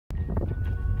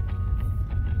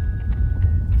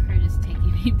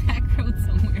a back road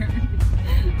somewhere.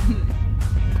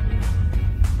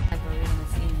 That's what we're gonna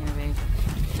see in here, babe.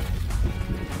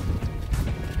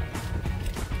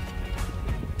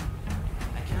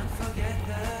 I can't forget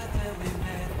the day we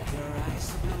met. Your eyes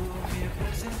so blue, me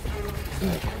pressing through.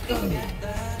 I can't forget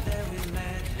the day we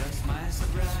met. Your smile so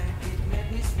bright, it made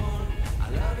me swoon.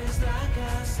 Our love is like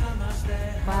a summer's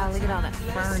day. Wow, look at all that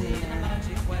fern in there.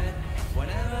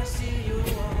 Whenever I see you,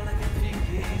 all I can think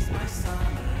is my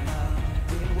summer love.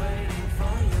 Been waiting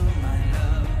for you, my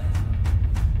love.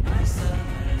 My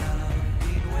summer love.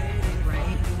 Been waiting for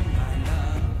you, my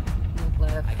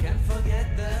love. I can't forget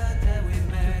the day we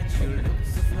met. You look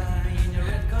so fly in your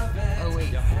red Corvette. Oh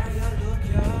wait. Your hair, your look,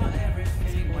 your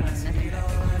everything. When I see it all,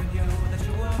 I knew that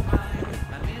you were mine.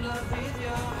 I'm in love with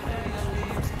your hair, your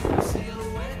lips, your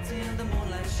silhouette in the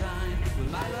moonlight shine.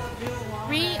 Will my love you want?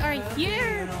 We are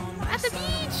here at the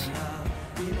beach.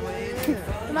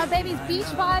 My baby's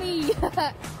beach body.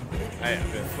 Hey,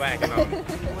 I've been slacking on.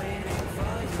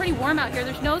 It's pretty warm out here.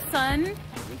 There's no sun,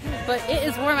 but it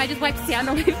is warm. I just wiped sand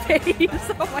on my face.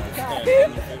 Oh my god.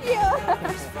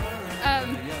 Yeah.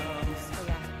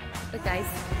 Look guys,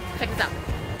 check this out.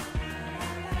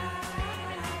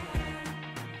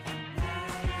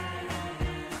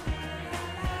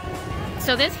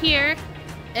 So this here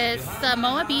is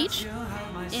Samoa Beach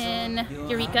in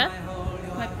Eureka.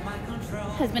 My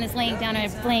husband is laying down on a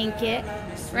blanket.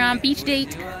 We're on beach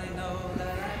date.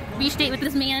 Beach date with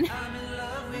this man.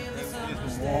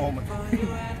 It's warm.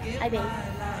 Hi, babe.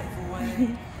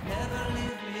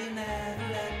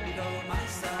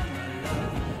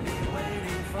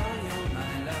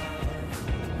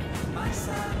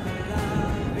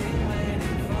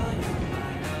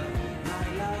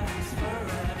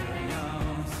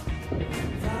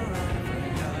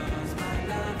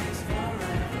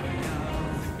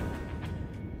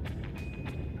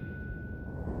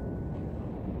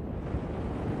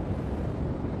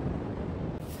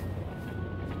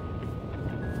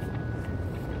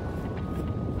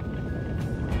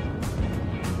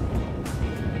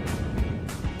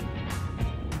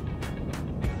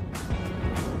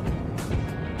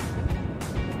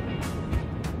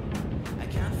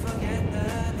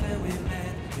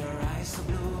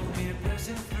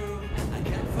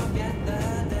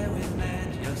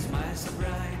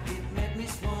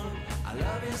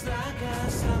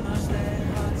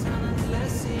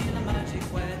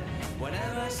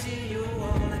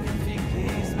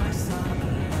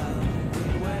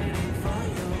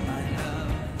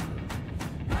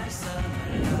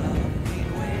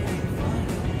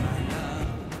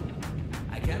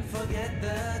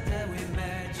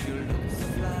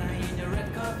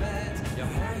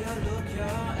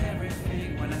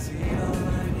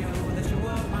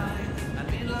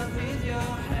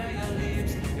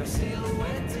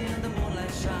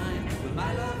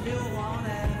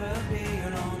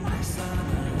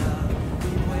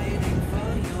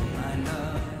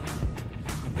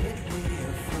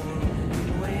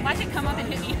 Watch it come up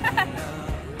and hit me.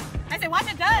 I said, watch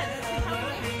it does.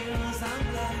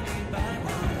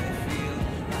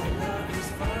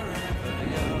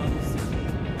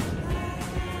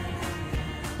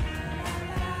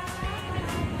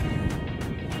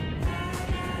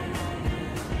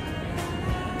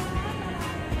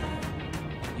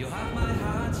 You have my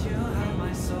heart, you have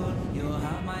my soul, you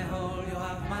have my whole, you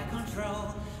have my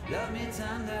control. Love me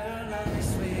tender, love me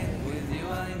sweet. With you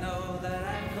I know that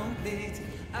I'm complete.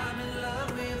 I'm in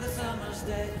love with the summer's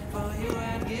day. For you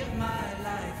I'd give my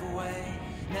life away.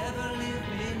 Never leave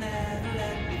me, never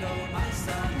let me go. My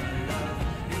summer love,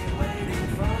 be waiting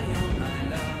for you, my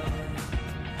love.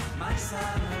 My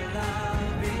summer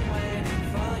love, be waiting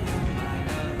for you, my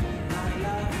love. My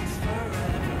love is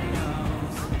forever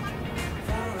yours.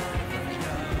 Forever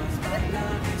yours. My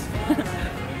love is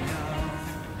forever yours.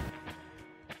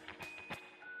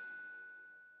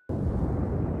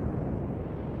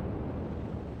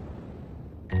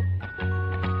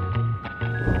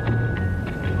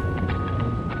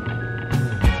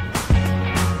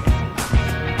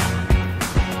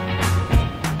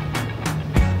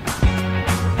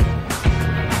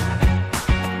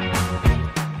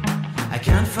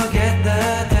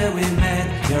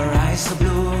 So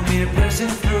blue, me pressing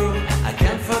through. I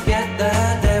can't forget the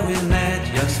day we met.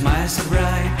 Your smile so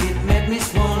bright, it made me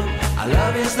swoon. Our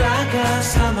love is like a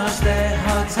summer's day,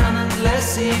 hot and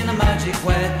endless in a magic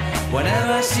way.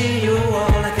 Whenever I see you,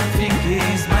 all I can think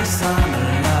is my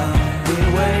summer love.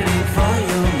 Been waiting for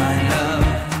you, my love.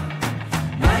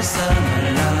 My summer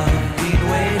love. Been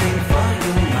waiting for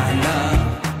you, my love.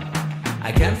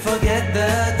 I can't forget the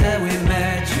day we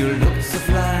met. You looked so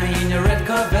fly in your red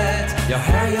Corvette. Your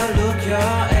hair, your look,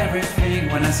 your everything.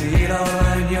 When I see it all,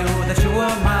 I knew that you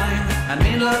were mine. I'm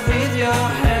in love with your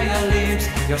hair, your lips,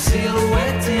 your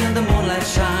silhouette in the moonlight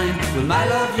shine. With my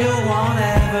love, you won't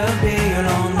ever be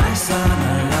alone, my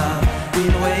summer love.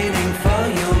 Been waiting for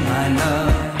you, my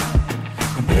love.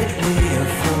 Completely a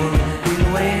fool. Been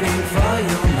waiting for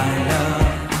you, my love.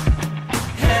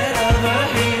 Head over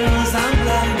heels, I'm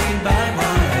blinded by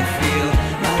what I feel.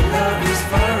 My love is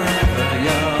forever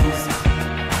yours.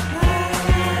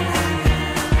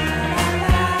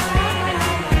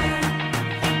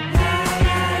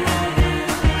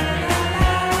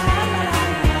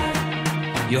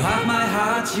 You have my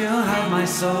heart, you have my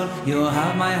soul, you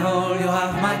have my whole, you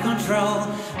have my control.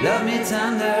 Love me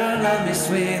tender, love me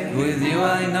sweet. With you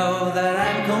I know that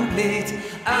I'm complete.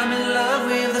 I'm in love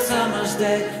with the summer's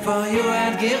day. For you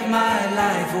I'd give my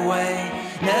life away.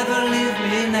 Never leave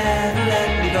me, never let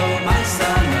me go. My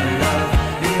summer love,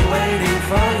 been waiting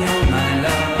for you, my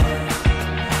love.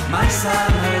 My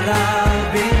summer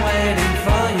love, been waiting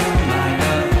for you, my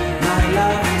love. My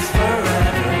love is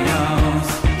forever yours.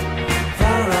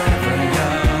 Forever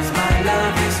yours, my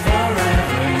love is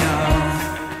forever yours.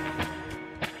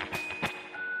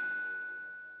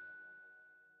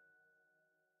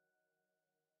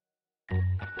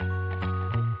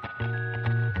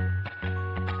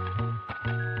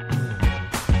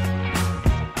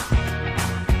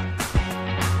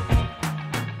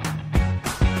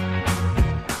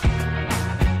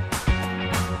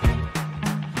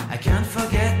 I can't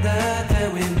forget the day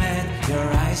we met. Your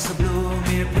eyes so blue,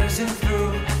 me piercing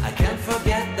through. I can't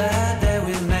forget the day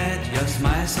we met. Your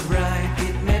smile so bright,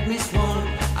 it made me swoon.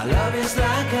 Our love is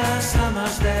like a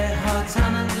summer's day, hot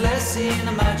and endless in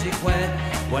a magic way.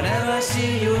 Whenever I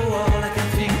see you, all I can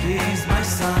think is my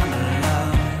summer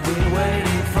love. Been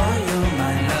waiting for you,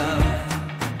 my love.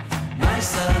 My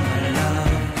summer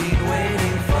love, been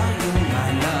waiting for you, my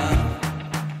love.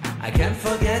 I can't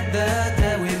forget the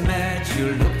day we met. You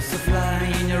looked so fly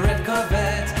in your red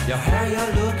Corvette. Your hair, your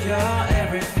look, your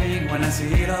everything. When I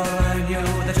see it all, I knew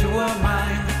that you were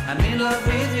mine. I'm in love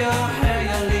with your hair,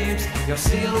 your lips, your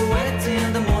silhouette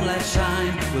in the moonlight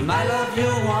shine. With my love,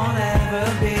 you won't ever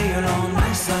be alone,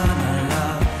 my summer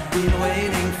love. Been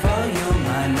waiting for you,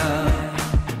 my love.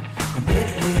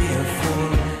 Completely a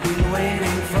fool. Been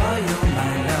waiting for you,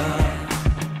 my love.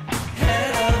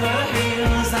 Head over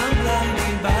heels, I'm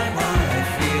blinded by what I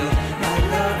feel. My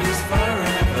love is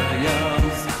forever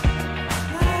yours.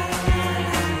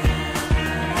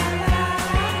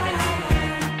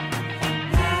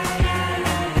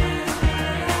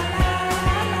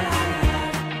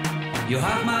 You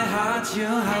have my heart, you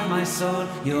have my soul,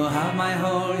 you have my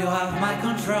whole, you have my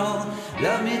control.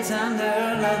 Love me tender,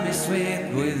 love me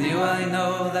sweet. With you I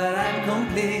know that I'm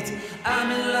complete. I'm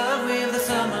in love with the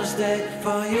summer's day.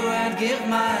 For you I'd give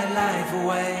my life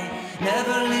away.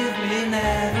 Never leave me,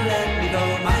 never let me go.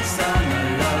 My summer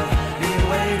love, been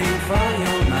waiting for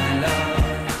you, my love.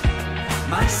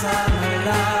 My summer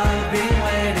love, been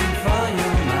waiting for you,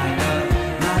 my love.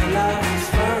 My love is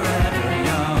forever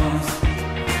yours.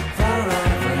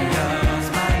 Forever yours,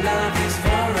 my love is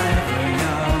forever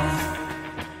yours.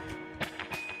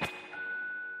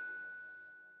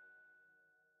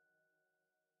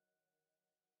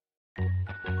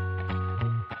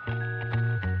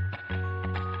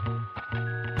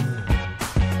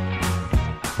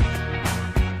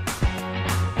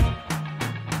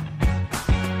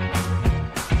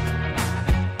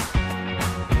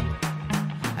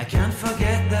 I can't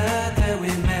forget the day we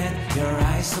met. Your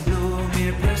eyes so blue,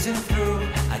 me piercing through.